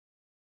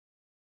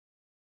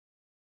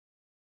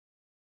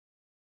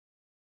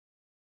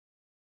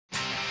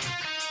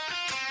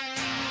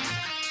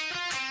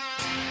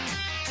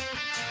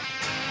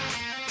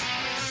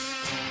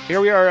Here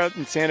we are out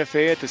in Santa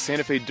Fe at the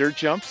Santa Fe Dirt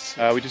Jumps.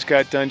 We just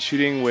got done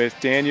shooting with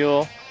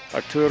Daniel,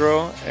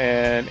 Arturo,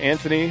 and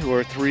Anthony, who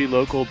are 3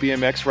 local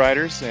BMX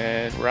riders,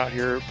 and we're out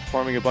here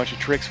performing a bunch of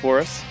tricks for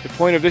us. The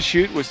point of this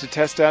shoot was to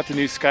test out the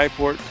new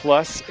Skyport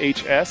Plus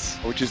HS,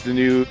 which is the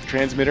new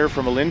transmitter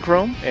from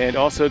Elinchrom, and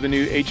also the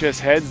new HS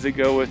heads that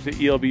go with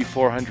the ELB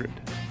 400.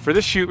 For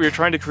this shoot, we were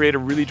trying to create a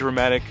really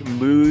dramatic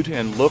mood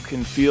and look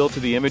and feel to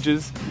the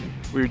images.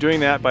 We were doing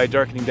that by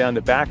darkening down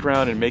the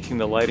background and making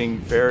the lighting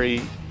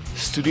very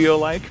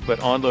studio-like, but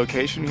on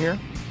location here.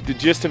 The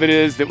gist of it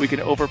is that we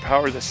can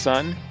overpower the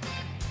sun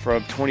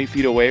from 20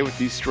 feet away with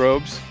these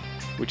strobes,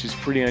 which is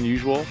pretty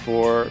unusual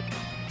for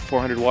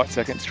 400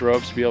 watt-second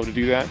strobes to be able to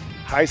do that.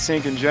 High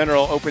sync in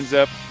general opens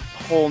up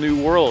whole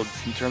new worlds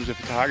in terms of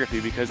photography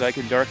because I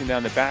can darken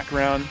down the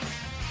background.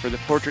 For the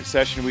portrait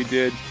session we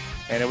did,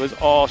 and it was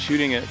all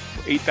shooting at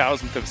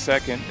 8,000th of a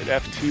second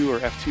at f2 or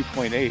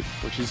f2.8,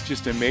 which is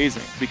just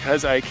amazing.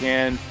 Because I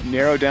can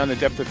narrow down the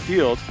depth of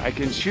field, I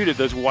can shoot at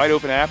those wide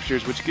open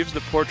apertures, which gives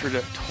the portrait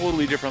a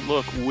totally different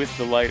look with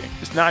the lighting.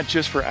 It's not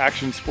just for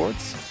action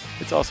sports,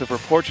 it's also for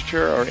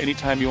portraiture or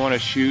anytime you want to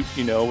shoot,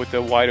 with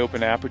a wide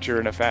open aperture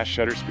and a fast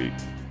shutter speed.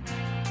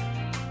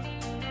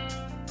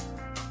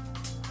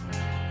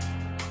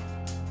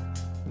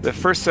 The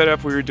first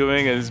setup we were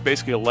doing is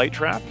basically a light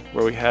trap,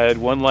 where we had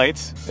one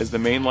light as the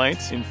main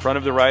light in front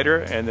of the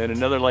rider and then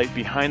another light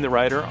behind the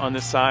rider on the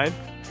side.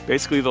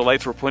 Basically the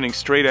lights were pointing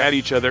straight at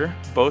each other.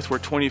 Both were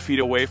 20 feet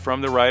away from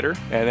the rider,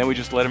 and then we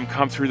just let him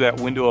come through that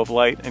window of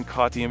light and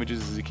caught the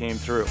images as he came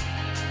through.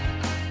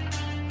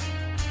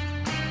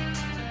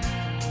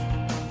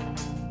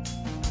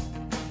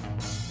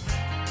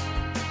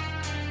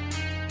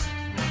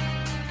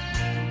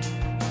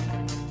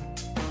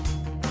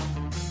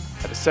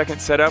 The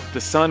second setup,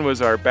 the sun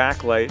was our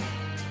backlight,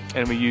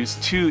 and we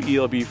used 2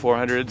 ELB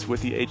 400s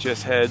with the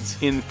HS heads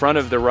in front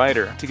of the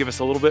rider to give us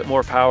a little bit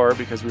more power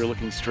because we were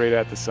looking straight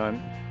at the sun.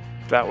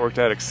 That worked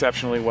out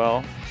exceptionally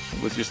well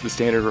with just the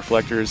standard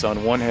reflectors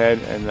on one head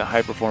and the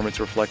high performance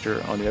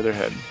reflector on the other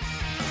head.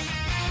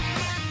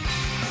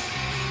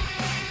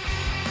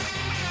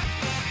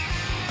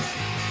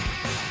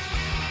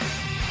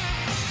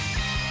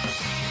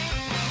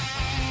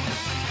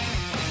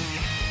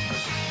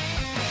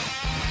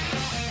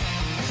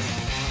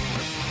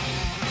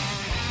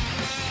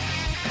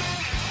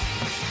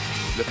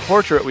 The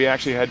portrait, we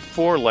actually had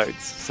 4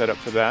 lights set up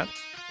for that.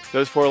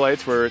 Those 4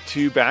 lights were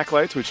 2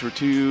 backlights, which were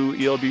 2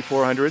 ELB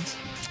 400s,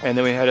 and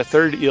then we had a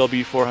third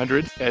ELB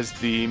 400 as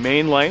the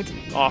main light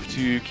off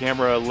to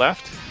camera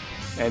left,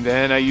 and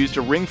then I used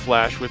a ring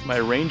flash with my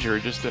Ranger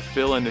just to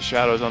fill in the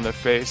shadows on the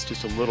face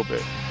just a little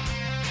bit.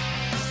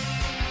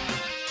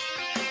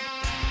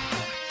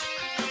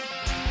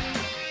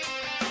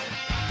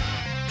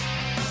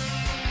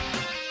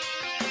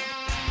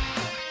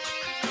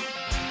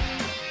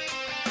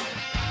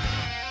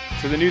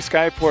 So the new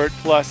Skyport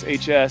Plus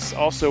HS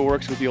also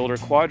works with the older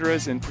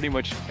Quadras and pretty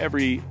much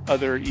every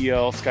other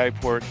EL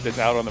Skyport that's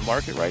out on the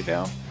market right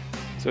now.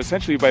 So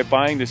essentially by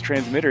buying this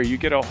transmitter, you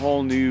get a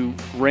whole new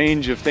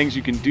range of things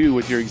you can do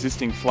with your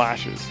existing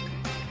flashes.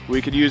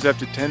 We could use up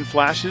to 10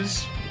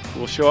 flashes.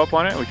 We'll show up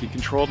on it. We can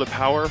control the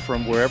power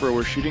from wherever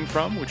we're shooting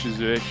from, which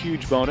is a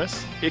huge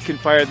bonus. It can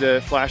fire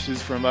the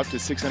flashes from up to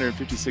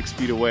 656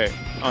 feet away.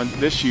 On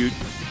this shoot,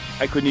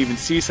 I couldn't even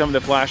see some of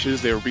the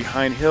flashes. They were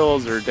behind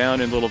hills or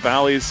down in little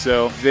valleys,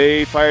 so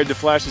they fired the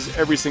flashes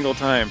every single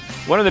time.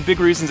 One of the big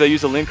reasons I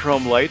use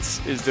Elinchrom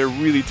lights is they're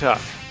really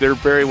tough. They're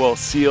very well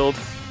sealed.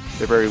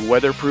 They're very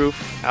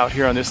weatherproof. Out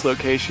here on this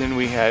location,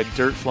 we had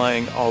dirt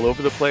flying all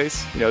over the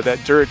place. That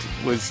dirt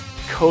was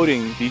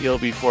coating the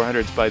ELB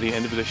 400s by the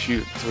end of the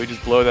shoot, so we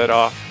just blow that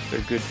off.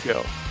 They're good to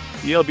go.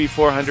 The ELB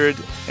 400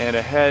 and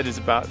a head is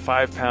about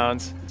 5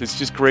 pounds. It's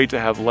just great to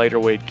have lighter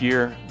weight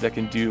gear that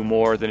can do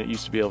more than it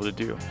used to be able to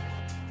do.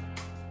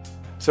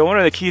 So one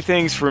of the key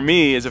things for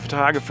me as a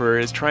photographer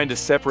is trying to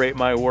separate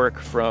my work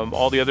from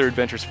all the other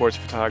adventure sports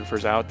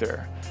photographers out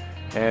there.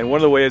 And one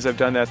of the ways I've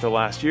done that the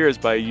last year is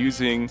by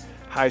using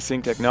high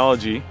sync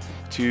technology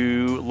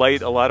to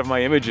light a lot of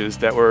my images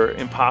that were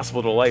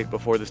impossible to light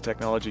before this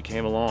technology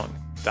came along.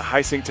 The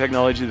high sync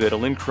technology that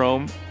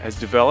Elinchrom has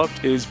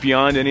developed is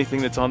beyond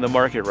anything that's on the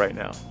market right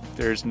now.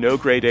 There's no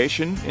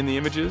gradation in the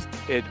images.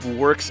 It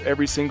works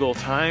every single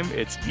time.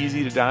 It's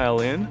easy to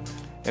dial in.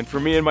 And for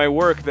me in my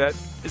work, that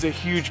is a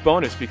huge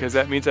bonus because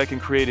that means I can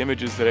create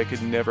images that I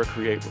could never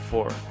create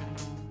before.